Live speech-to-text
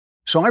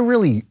So I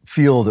really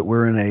feel that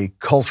we're in a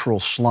cultural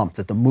slump,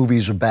 that the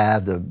movies are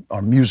bad,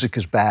 our music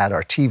is bad,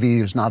 our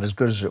TV is not as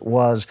good as it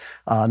was,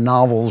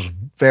 novels,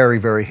 very,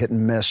 very hit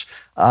and miss.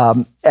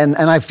 And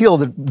I feel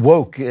that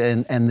woke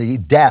and the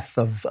death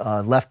of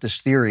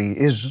leftist theory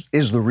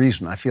is the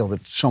reason. I feel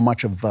that so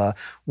much of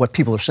what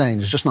people are saying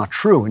is just not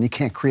true, and you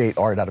can't create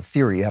art out of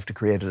theory. You have to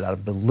create it out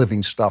of the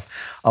living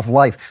stuff of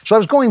life. So I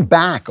was going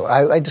back.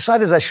 I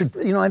decided I should,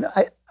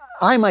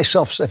 I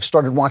myself have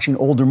started watching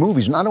older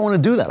movies, and I don't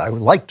want to do that. I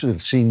would like to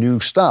see new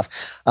stuff.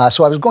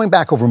 So I was going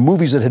back over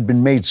movies that had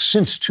been made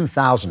since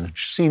 2000,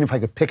 seeing if I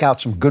could pick out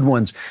some good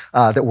ones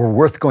that were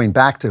worth going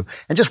back to.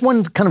 And just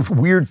one kind of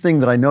weird thing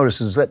that I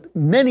noticed is that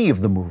many of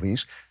the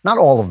movies, not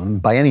all of them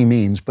by any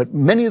means, but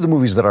many of the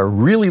movies that I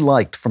really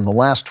liked from the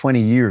last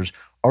 20 years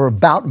are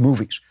about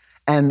movies.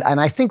 And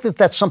I think that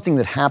that's something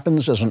that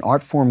happens as an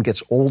art form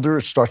gets older.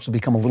 It starts to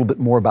become a little bit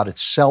more about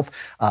itself.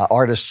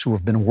 Artists who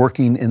have been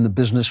working in the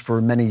business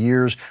for many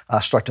years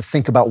start to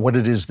think about what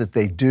it is that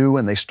they do,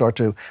 and they start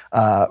to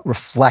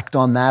reflect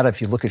on that.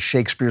 If you look at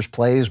Shakespeare's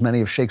plays, many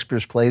of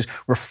Shakespeare's plays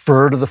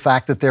refer to the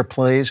fact that they're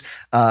plays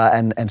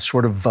and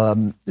sort of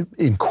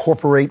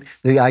incorporate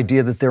the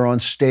idea that they're on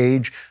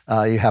stage.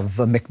 You have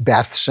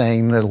Macbeth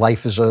saying that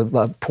life is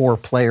a poor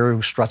player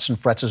who struts and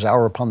frets his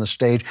hour upon the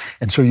stage.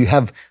 And so you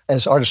have,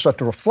 as artists start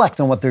to reflect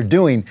on what they're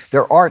doing,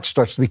 their art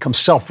starts to become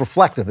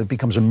self-reflective. It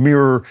becomes a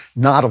mirror,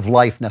 not of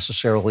life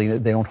necessarily.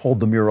 They don't hold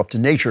the mirror up to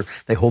nature.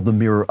 They hold the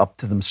mirror up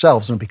to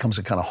themselves, and it becomes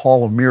a kind of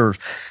hall of mirrors.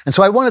 And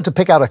so I wanted to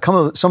pick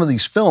out some of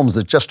these films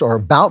that just are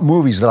about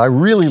movies that I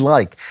really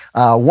like.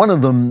 One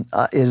of them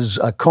is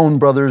Coen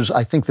Brothers.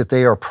 I think that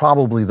they are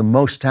probably the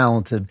most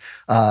talented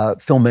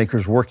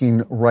filmmakers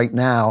working right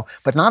now,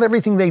 but not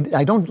everything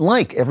I don't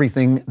like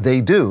everything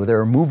they do. There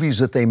are movies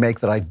that they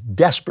make that I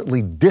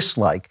desperately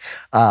dislike.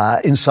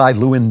 Inside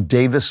Llewyn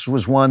Davis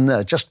was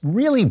one, just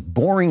really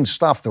boring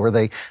stuff where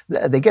they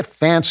get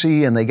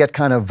fancy and they get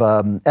kind of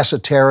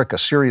esoteric, a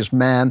serious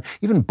man.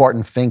 Even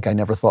Barton Fink I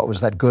never thought was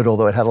that good,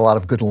 although it had a lot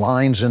of good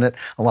lines in it,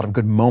 a lot of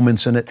good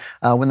moments in it.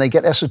 When they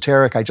get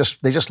esoteric, they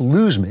just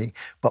lose me.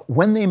 But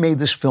when they made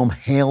this film,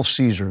 Hail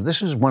Caesar,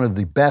 this is one of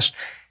the best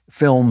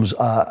films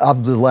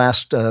of the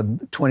last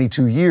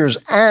 22 years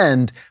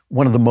and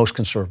one of the most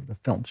conservative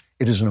films.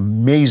 It is an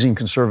amazing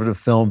conservative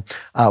film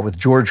with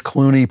George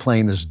Clooney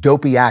playing this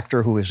dopey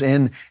actor who is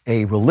in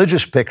a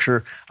religious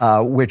picture,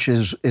 which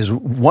is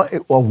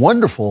a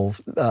wonderful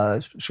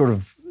sort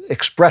of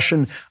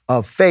expression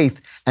of faith.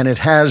 And it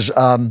has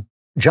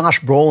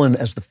Josh Brolin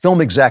as the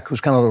film exec,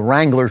 who's kind of the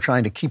wrangler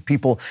trying to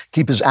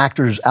keep his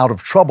actors out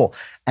of trouble.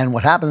 And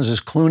what happens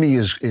is Clooney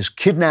is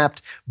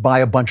kidnapped by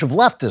a bunch of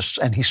leftists,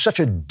 and he's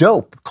such a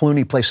dope.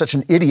 Clooney plays such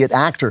an idiot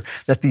actor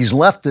that these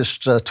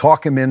leftists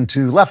talk him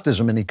into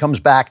leftism, and he comes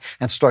back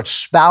and starts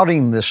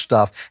spouting this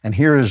stuff. And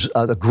here is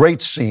the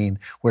great scene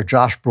where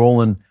Josh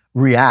Brolin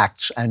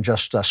reacts and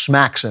just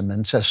smacks him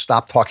and says,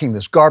 "Stop talking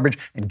this garbage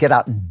and get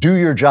out and do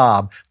your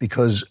job,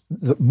 because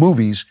the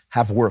movies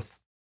have worth."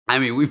 I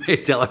mean, we may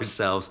tell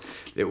ourselves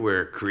that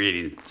we're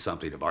creating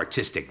something of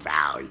artistic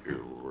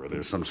value, or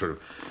there's some sort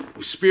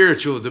of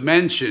spiritual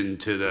dimension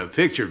to the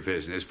picture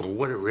business, but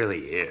what it really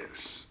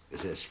is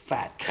this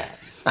fat cat,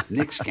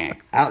 Nick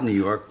Skank, out in New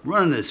York,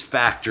 running this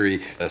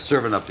factory,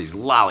 serving up these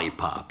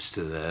lollipops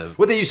to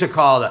what they used to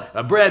call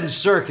the bread and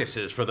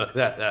circuses for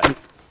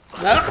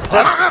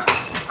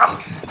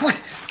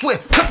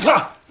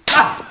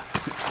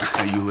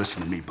Now you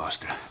listen to me,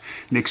 Buster.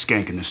 Nick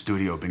Skank in the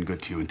studio have been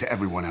good to you and to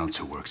everyone else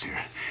who works here.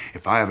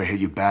 If I ever hear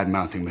you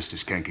bad-mouthing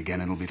Mr. Skank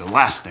again, it'll be the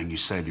last thing you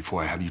say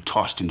before I have you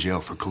tossed in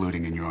jail for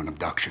colluding in your own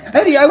abduction.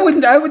 Eddie, I would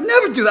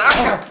never do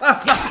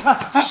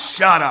that.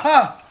 Shut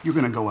up. You're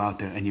gonna go out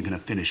there and you're gonna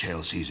finish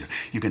Hail Caesar.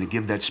 You're gonna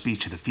give that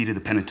speech to the feet of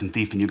the penitent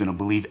thief, and you're gonna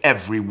believe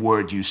every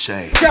word you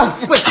say.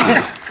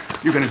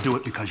 You're gonna do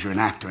it because you're an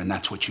actor, and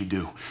that's what you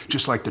do.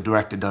 Just like the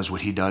director does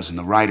what he does, and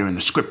the writer and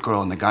the script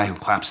girl and the guy who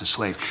claps the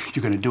slate.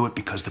 You're gonna do it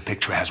because the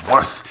picture has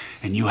worth,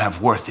 and you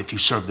have worth if you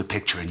serve the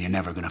picture, and you're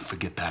never gonna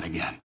forget that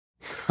again.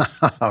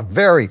 A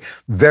very,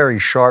 very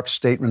sharp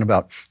statement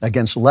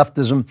against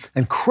leftism.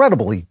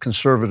 Incredibly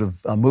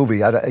conservative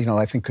movie.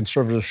 I think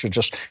conservatives should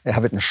just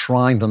have it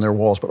enshrined on their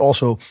walls, but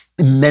also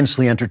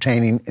immensely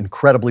entertaining,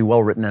 incredibly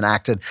well written and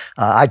acted.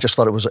 I just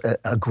thought it was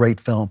a great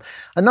film.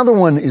 Another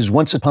one is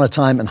Once Upon a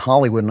Time in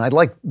Hollywood, and I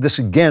like this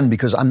again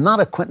because I'm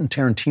not a Quentin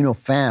Tarantino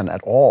fan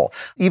at all.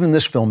 Even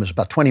this film is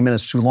about 20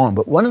 minutes too long,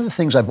 but one of the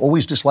things I've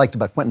always disliked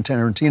about Quentin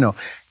Tarantino,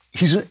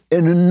 he's an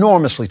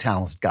enormously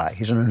talented guy.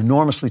 He's an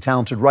enormously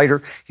talented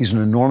writer. He's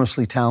an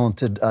enormously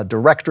talented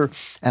director.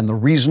 And the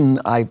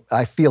reason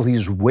I feel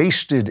he's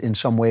wasted in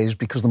some ways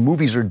because the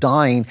movies are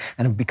dying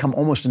and have become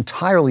almost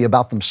entirely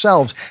about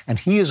themselves. And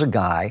he is a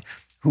guy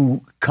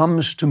who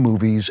comes to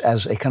movies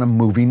as a kind of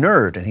movie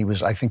nerd.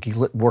 And I think he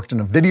worked in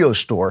a video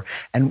store.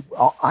 And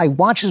I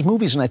watch his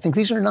movies and I think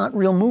these are not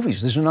real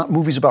movies. These are not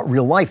movies about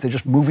real life. They're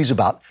just movies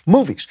about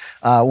movies.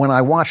 When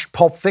I watched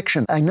Pulp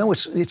Fiction, I know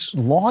it's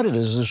lauded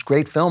as this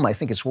great film. I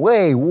think it's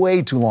way,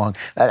 way too long,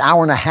 an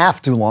hour and a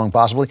half too long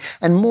possibly,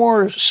 and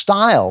more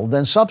style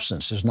than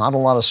substance. There's not a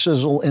lot of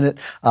sizzle in it.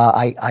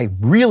 I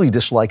really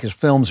dislike his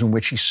films in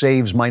which he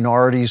saves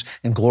minorities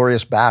in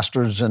Glorious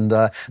Bastards and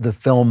the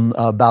film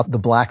about the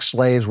black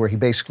slaves where he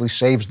basically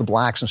saves the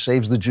blacks and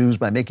saves the Jews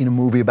by making a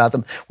movie about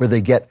them where they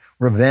get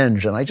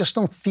revenge. And I just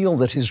don't feel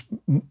that his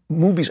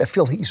movies, I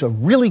feel he's a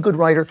really good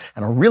writer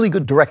and a really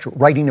good director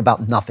writing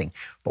about nothing.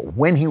 But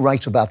when he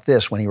writes about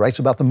this, when he writes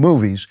about the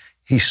movies,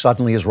 he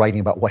suddenly is writing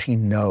about what he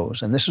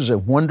knows. And this is a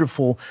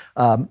wonderful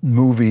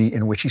movie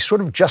in which he sort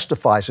of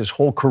justifies his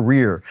whole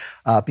career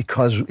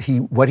because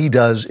what he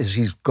does is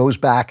he goes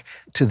back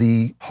to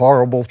the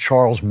horrible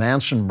Charles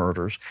Manson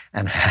murders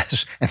and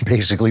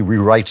basically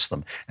rewrites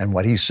them. And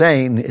what he's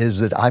saying is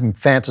that I'm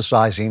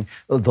fantasizing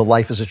the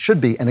life as it should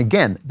be. And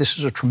again, this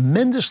is a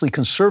tremendously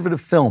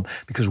conservative film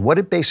because what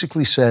it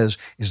basically says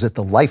is that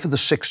the life of the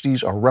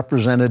 60s are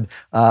represented,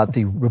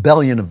 the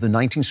rebellion of the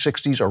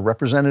 1960s are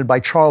represented by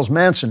Charles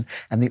Manson,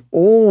 and the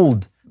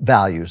old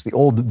values,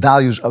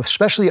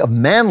 especially of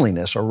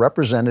manliness, are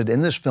represented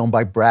in this film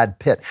by Brad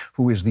Pitt,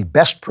 who is the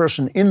best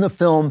person in the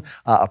film,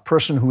 a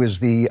person who is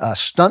the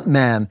stunt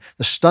man,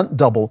 the stunt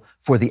double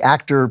for the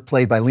actor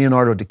played by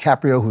Leonardo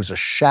DiCaprio, who's a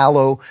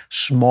shallow,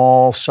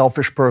 small,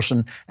 selfish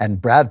person,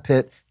 and Brad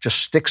Pitt just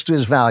sticks to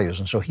his values.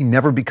 And so he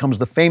never becomes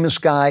the famous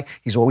guy.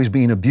 He's always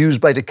being abused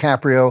by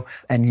DiCaprio,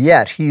 and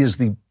yet he is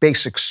the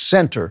basic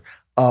center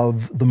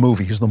of the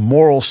movie. He's the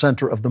moral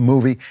center of the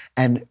movie.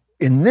 And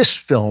in this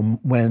film,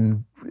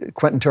 when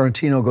Quentin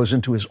Tarantino goes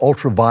into his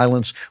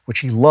ultra-violence, which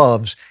he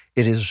loves,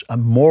 it is a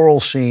moral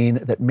scene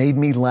that made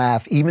me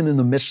laugh, even in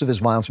the midst of his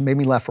violence. It made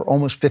me laugh for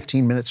almost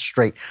 15 minutes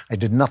straight. I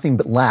did nothing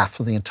but laugh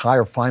for the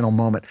entire final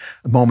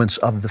moments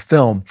of the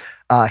film.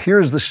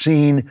 Here's the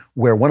scene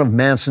where one of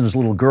Manson's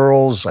little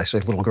girls, I say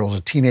little girls,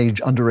 a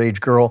underage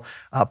girl,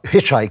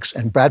 hitchhikes,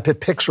 and Brad Pitt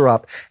picks her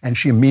up, and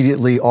she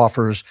immediately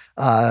offers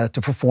to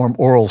perform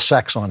oral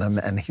sex on him.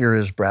 And here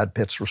is Brad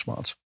Pitt's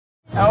response.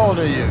 How old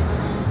are you?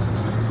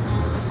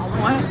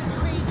 What?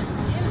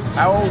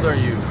 How old are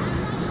you?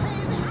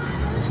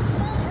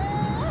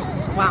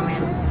 Wow,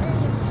 man.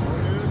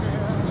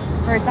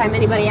 First time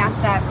anybody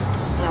asked that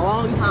in a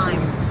long time.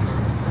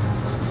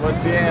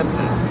 What's the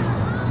answer?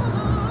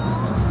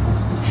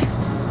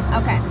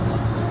 Okay.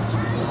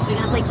 We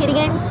gonna play kitty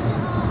games?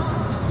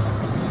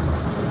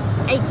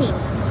 18.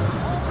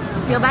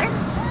 Feel better?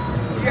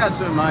 You got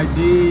some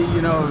ID,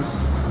 you know,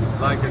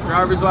 like a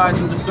driver's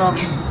license or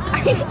something? Are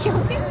you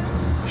joking?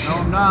 No,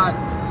 I'm not.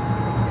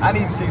 I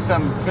need to see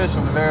something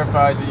official that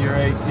verifies that you're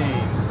 18,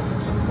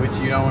 which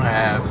you don't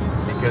have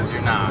because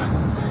you're not.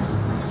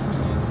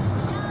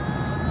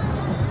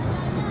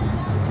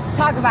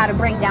 Talk about a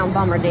breakdown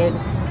bummer, dude.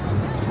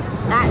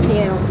 That's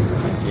you.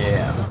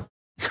 Yeah.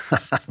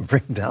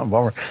 Bring down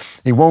bummer.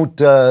 He won't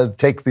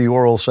take the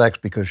oral sex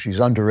because she's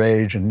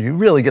underage, and you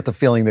really get the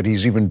feeling that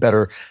he's even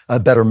a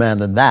better man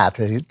than that.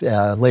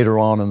 Later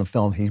on in the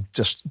film, he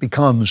just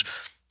becomes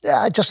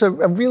just a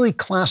really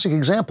classic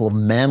example of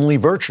manly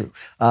virtue.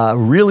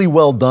 Really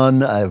well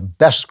done.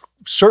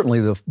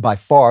 Certainly by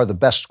far the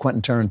best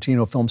Quentin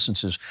Tarantino film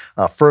since his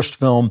first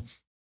film.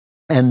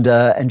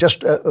 And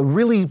just a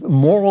really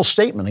moral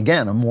statement,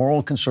 again, a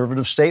moral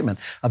conservative statement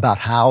about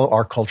how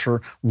our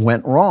culture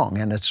went wrong.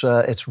 And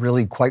it's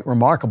really quite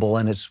remarkable,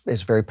 and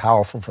it's very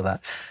powerful for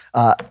that.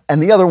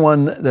 And the other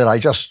one that I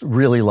just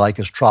really like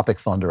is Tropic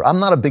Thunder. I'm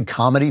not a big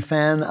comedy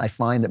fan. I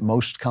find that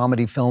most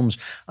comedy films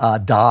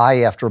die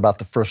after about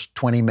the first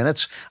 20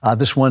 minutes.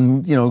 This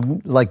one, you know,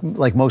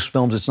 like most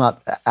films, it's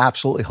not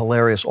absolutely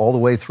hilarious all the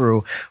way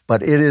through,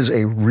 but it is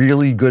a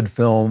really good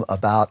film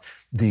about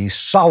the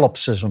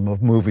solipsism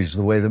of movies,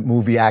 the way that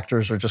movie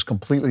actors are just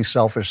completely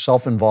selfish,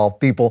 self-involved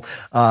people,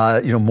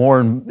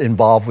 more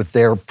involved with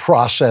their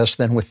process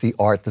than with the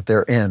art that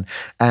they're in.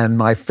 And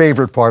my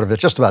favorite part of it,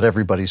 just about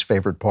everybody's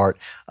favorite part,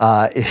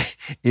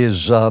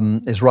 is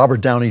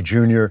Robert Downey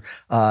Jr.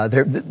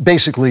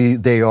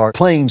 They are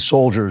playing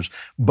soldiers,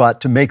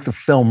 but to make the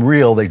film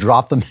real, they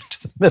drop them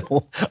into the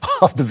middle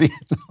of the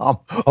Vietnam,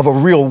 of a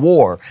real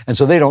war. And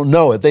so they don't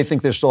know it. They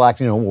think they're still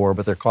acting in a war,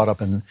 but they're caught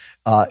up in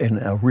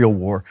a real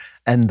war.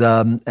 And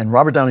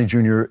Robert Downey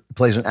Jr.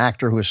 plays an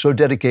actor who is so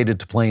dedicated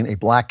to playing a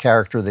black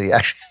character that he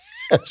actually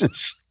has his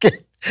skin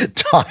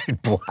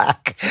dyed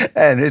black.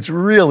 And it's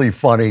really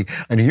funny.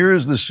 And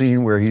here's the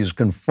scene where he's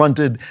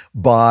confronted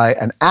by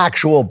an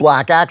actual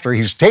black actor.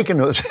 He's taken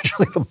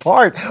essentially the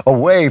part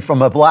away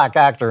from a black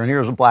actor. And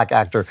here's a black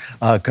actor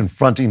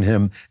confronting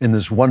him in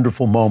this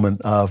wonderful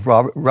moment of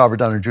Robert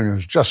Downey Jr.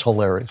 who's just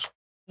hilarious.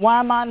 Why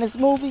am I in this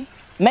movie?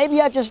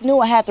 Maybe I just knew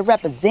I had to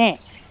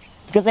represent.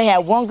 Because they had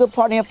one good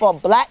part in for a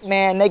black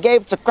man, they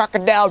gave it to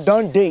Crocodile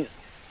Dundee.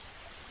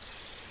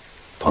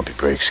 Pump your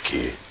brakes,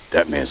 kid.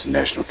 That man's a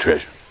national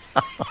treasure.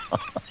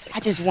 I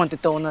just wanted to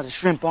throw another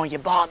shrimp on you,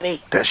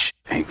 Bobby. That shit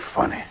Ain't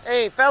funny.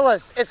 Hey,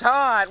 fellas, it's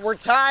hot. We're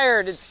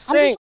tired. It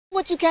stinks.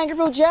 What you,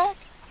 Kangaroo Jack?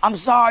 I'm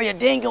sorry a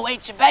dingo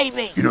ate your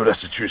baby. You know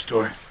that's the true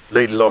story.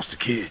 Lady lost a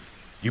kid.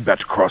 You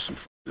about to cross some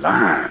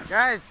lines.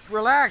 Guys,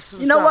 relax.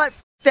 You know what?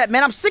 F that,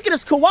 man. I'm sick of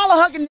this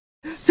koala hugging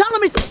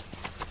telling me some...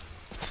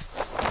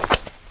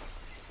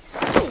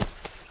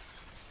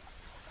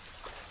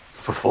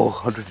 For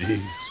 400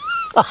 years,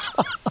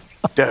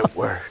 that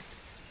word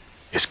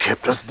has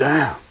kept us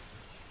down.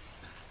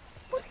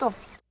 What the...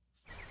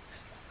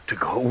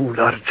 Took a whole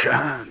lot of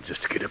time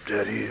just to get up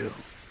that hill.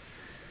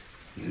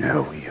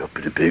 Now we up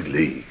in the big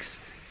leagues.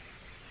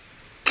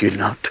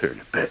 Cannot turn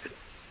it back.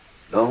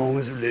 Long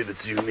as we live,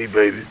 it's you and me,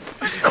 baby.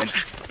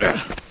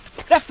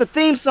 That's the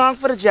theme song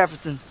for the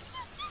Jeffersons.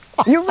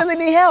 You really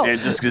need help. And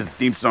just because the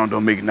theme song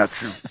don't make it not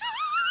true.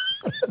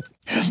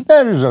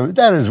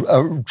 That is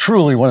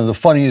truly one of the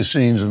funniest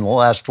scenes in the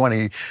last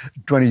 20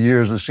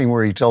 years, the scene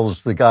where he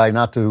tells the guy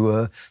not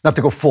to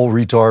go full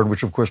retard,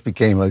 which of course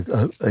became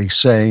a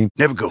saying.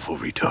 Never go full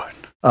retard.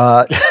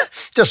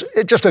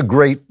 Just a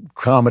great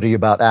comedy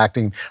about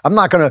acting. I'm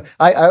not going to,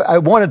 I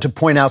wanted to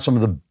point out some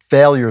of the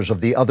failures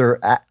of the other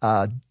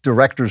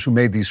directors who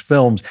made these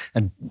films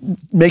and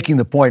making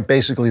the point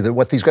basically that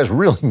what these guys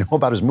really know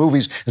about is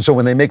movies. And so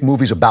when they make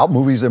movies about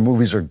movies, their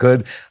movies are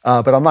good.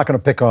 But I'm not going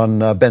to pick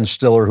on Ben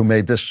Stiller, who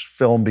made this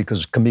film,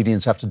 because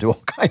comedians have to do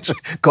all kinds of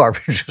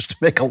garbage just to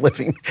make a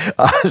living.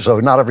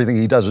 So not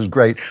everything he does is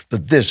great,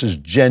 but this is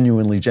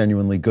genuinely,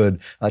 genuinely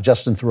good.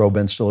 Justin Theroux,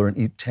 Ben Stiller, and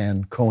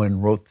Ethan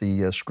Cohen wrote the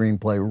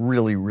screenplay.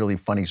 Really, really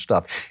funny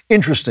stuff.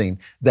 Interesting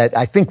that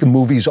I think the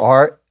movies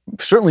are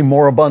certainly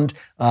moribund.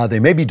 They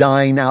may be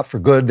dying out for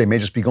good. They may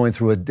just be going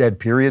through a dead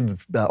period.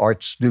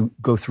 Arts do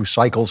go through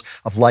cycles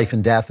of life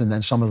and death, and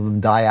then some of them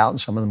die out and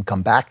some of them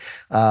come back.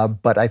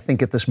 But I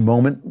think at this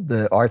moment,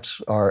 the arts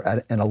are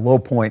at a low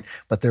point,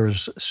 but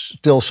there's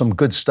still some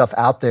good stuff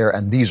out there,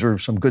 and these are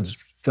some good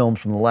films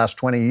from the last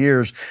 20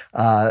 years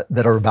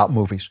that are about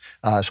movies.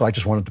 So I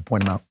just wanted to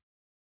point them out.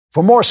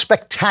 For more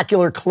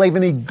spectacular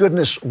Klavan-y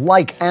goodness,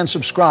 like and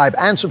subscribe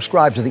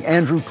to the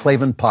Andrew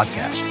Klavan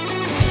Podcast.